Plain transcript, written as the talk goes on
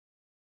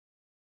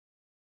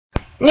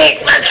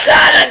Nick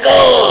MEssana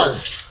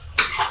goes!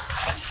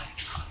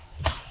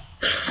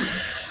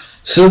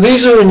 So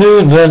these are a new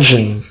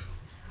invention.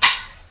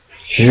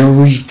 Here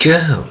we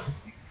go.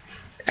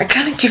 I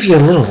gotta give you a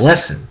little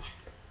lesson.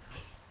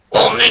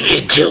 Or maybe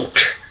a joke.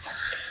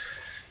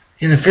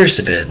 In the first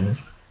a bit.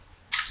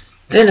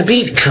 Then a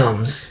beat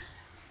comes.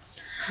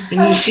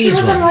 And you seize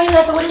one.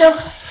 Out the window.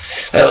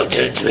 Oh,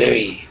 don't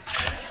worry.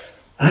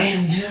 I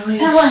am doing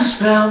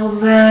spell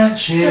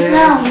magic. Just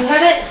now, you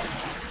heard it?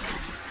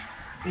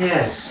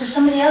 Yes. There's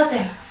somebody out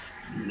there.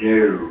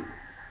 No.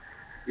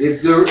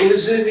 If there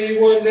is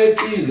anyone that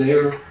be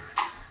there,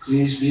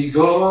 please be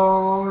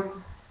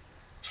gone.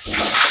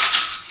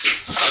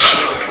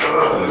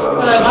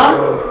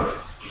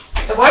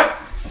 It worked?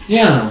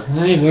 Yeah,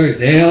 they worked.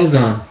 They all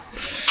gone.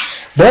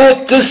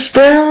 But the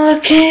spell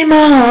came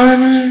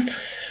on.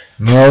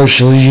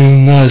 Marshall, you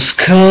must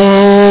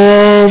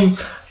come.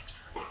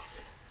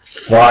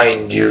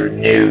 Find your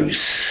new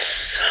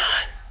son.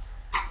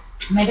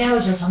 Maybe I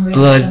was just hungry.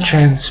 Blood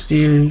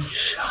transfusion.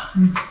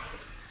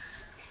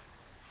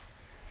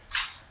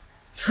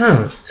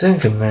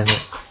 Think a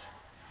minute.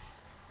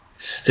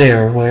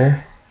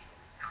 Stairway.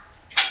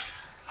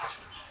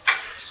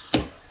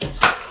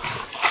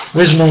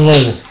 Where's my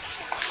level?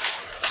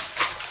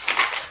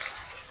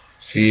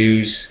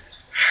 Fuse.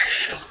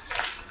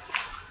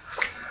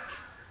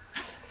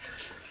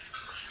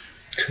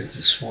 Could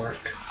this work?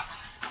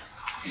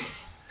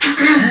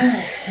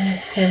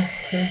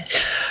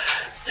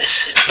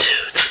 Listen to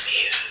the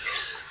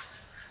muse.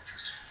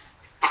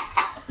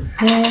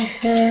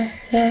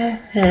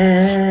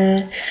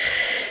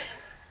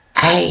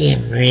 I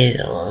am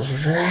Riddle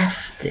L,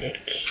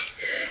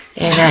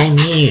 and I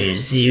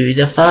muse you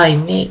to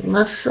find Nick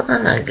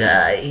MEssana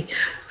guy.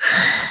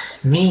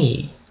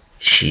 Me,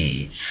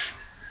 cheese.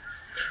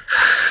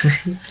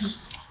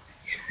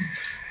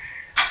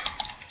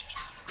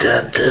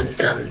 Dun dun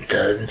dun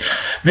dun.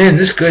 Man,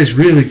 this guy's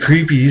really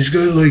creepy. He's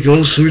got like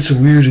all sorts of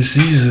weird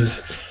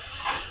diseases.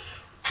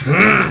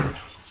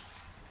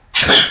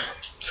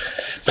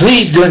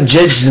 Please don't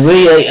judge the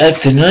way I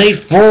act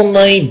tonight for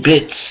my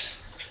bits.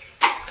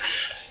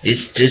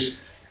 It's just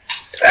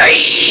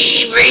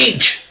I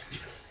rage.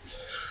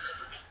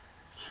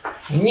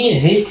 You need a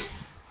hit?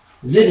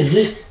 Is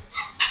it?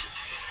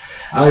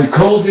 I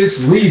call this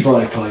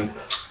Levi pipe.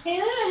 Hey,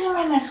 this is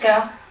only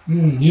mascara.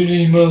 You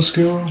need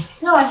mascara?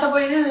 No, I saw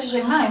what it is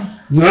using mine.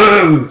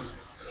 No!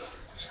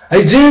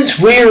 I didn't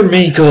wear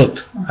makeup.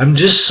 I'm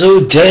just so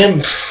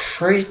damn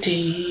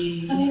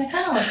pretty. I mean, it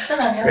kind of looks good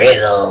on you.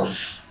 Riddles.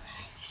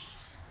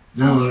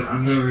 No,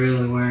 I'm not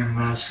really wearing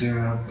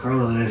mascara. I'm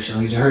probably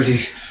actually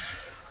dirty.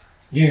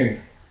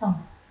 Here.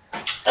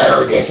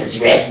 Oh, this is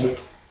red.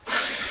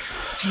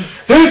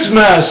 It's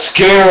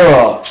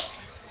mascara!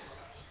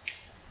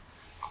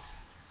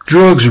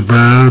 Drugs are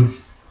bad.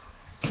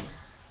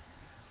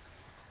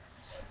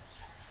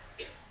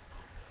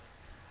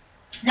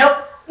 Nope,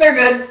 they're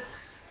good.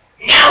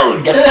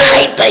 No, the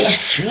pipe, I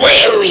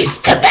swear, is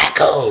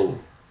tobacco.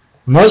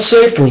 Must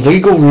say for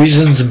legal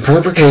reasons and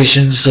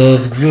purplications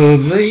of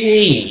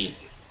me.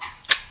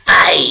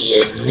 I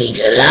am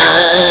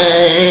legalized.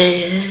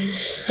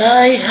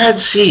 I had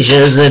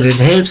seizures and it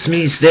helps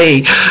me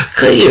stay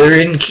clear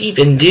and keep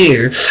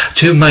dear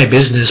to my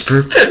business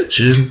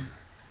perfection.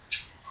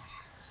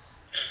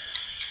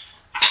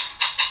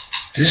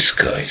 This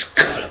guy's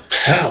got a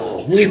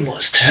power. We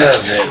must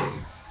have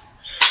him.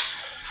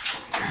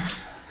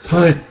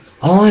 But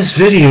all his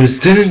videos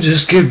didn't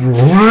just get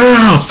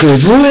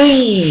rapidly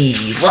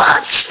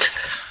watched.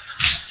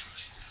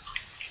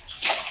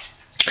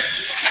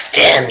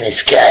 Damn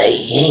this guy,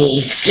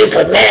 he's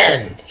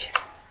Superman.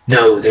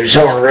 No, there's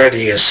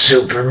already a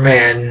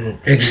Superman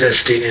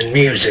existing in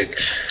music.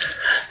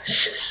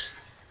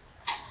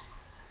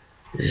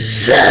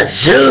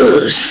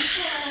 Zeus.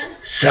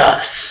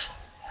 Sus.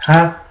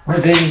 Huh? My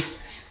baby,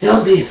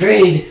 don't be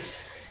afraid.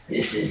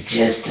 This is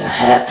just a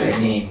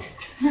happening.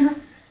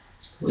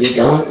 We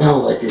don't know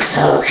what this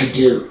power could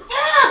do.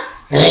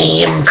 I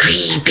am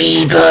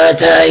creepy,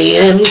 but I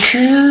am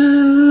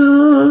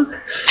cool.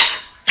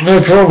 I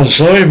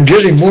promise, I am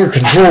getting more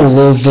control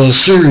of the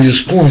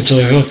serious points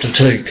I have to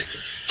take.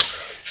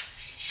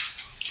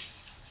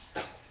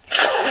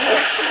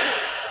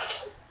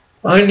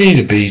 I need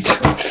a beat.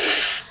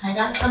 I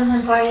got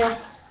something for you.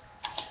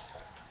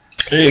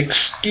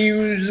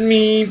 Excuse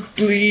me,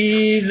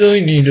 please. I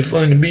need to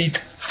find a beat.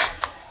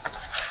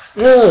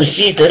 Oh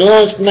shit, I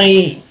lost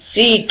my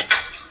seat.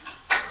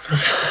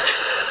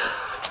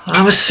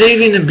 I was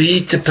saving a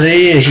beat to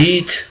play a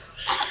heat.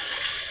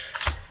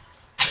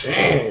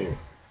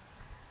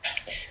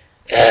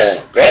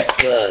 Rap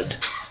god.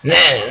 Nah,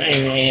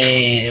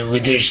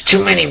 there's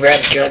too many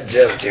rap gods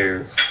out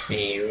there.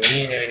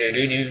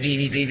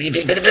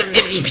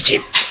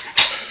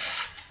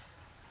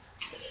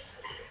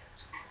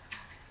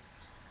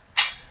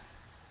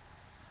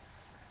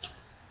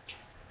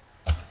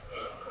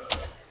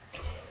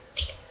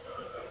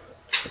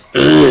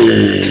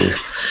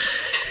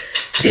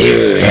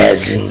 There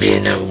hasn't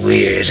been a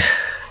weird.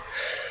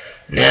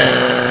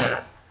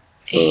 Nah.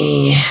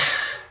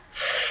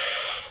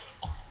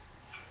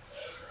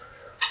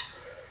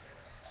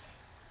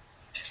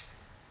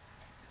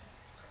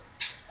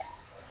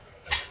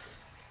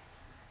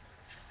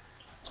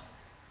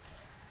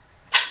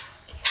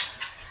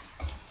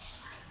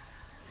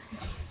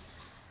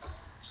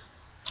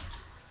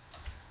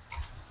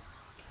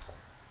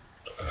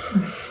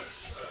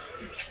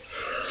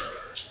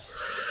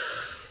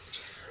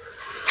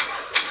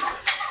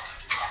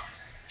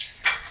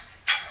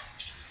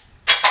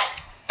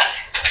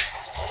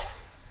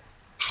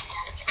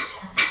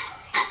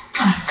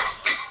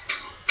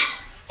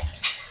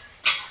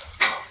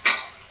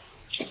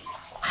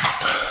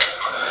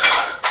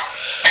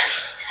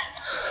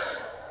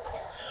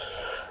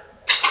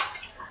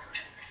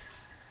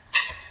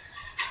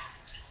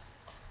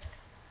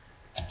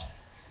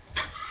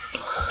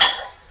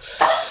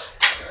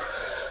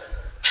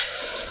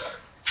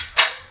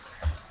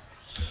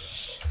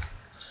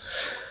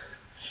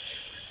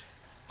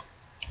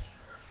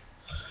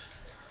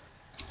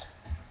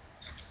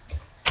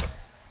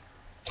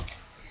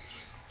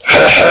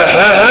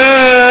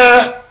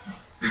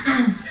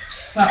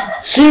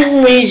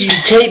 Certain ways you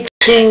type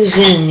things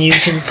in, you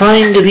can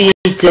find a beat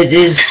that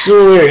is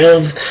sort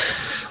of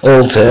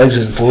all tags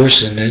and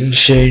force and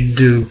exchangne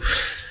do.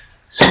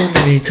 So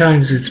many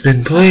times it's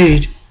been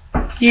played,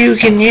 you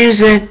can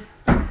use it.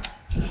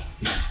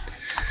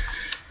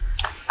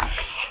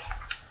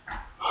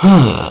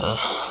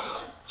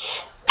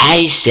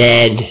 I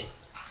said.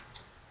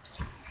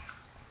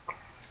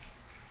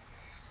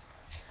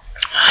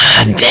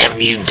 Damn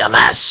you,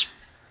 dumbass.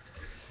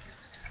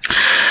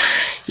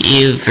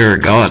 You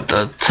forgot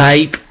to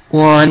type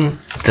one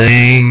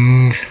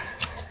thing.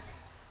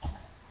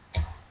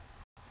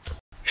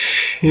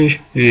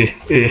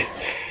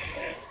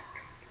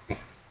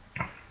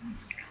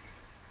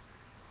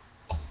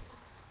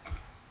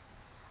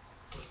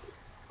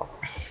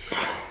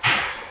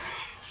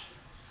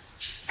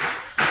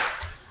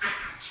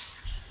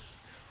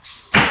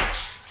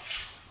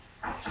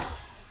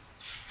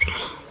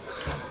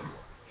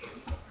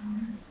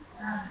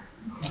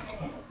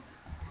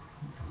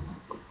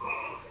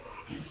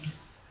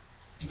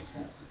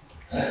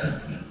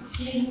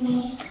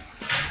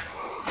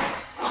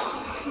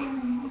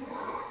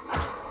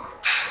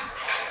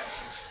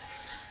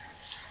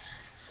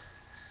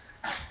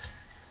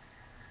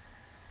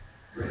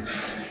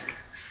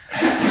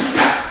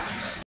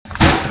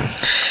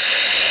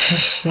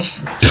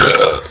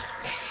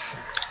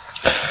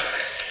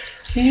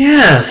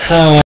 Yeah,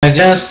 so I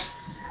just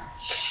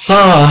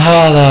saw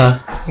how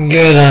to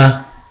get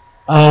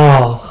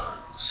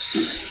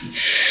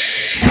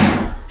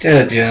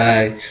did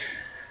I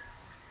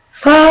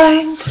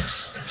find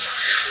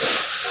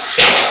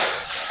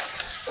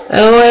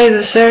a way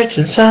to search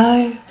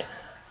inside?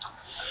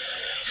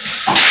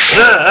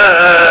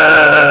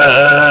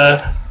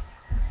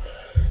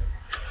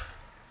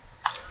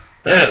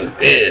 Oh,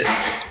 yeah.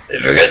 I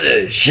forgot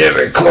to shut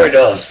my cord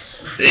off.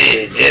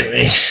 Damn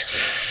me.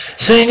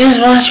 So you just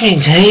watch me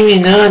type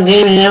it on,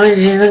 damn it, I was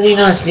just nothing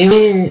else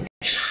doing.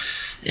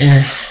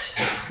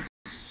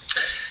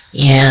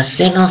 Yeah,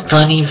 simple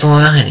funny for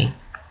honey.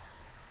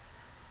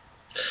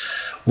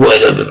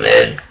 Whatever,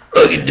 man.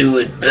 I can do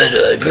it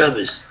better, I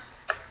promise.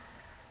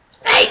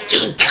 I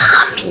do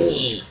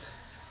comedy.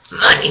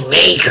 Money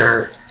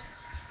maker.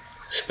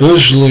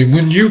 Especially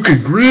when you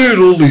can create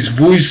all these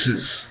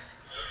voices.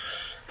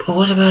 But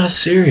what about a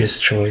serious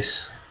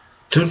choice?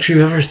 Don't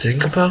you ever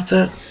think about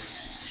that?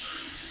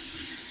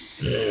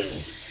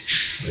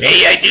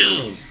 Maybe I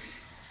do.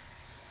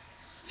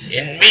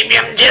 And maybe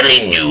I'm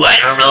telling you, I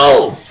don't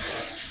know.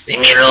 Leave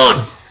me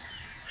alone.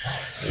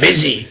 I'm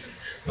busy.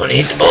 Wanna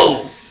hit the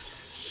bowl.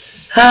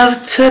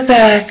 Have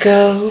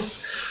tobacco.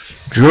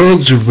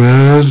 Drugs are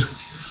bad.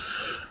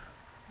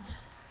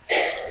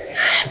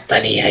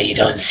 Funny how you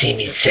don't see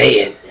me say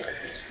it.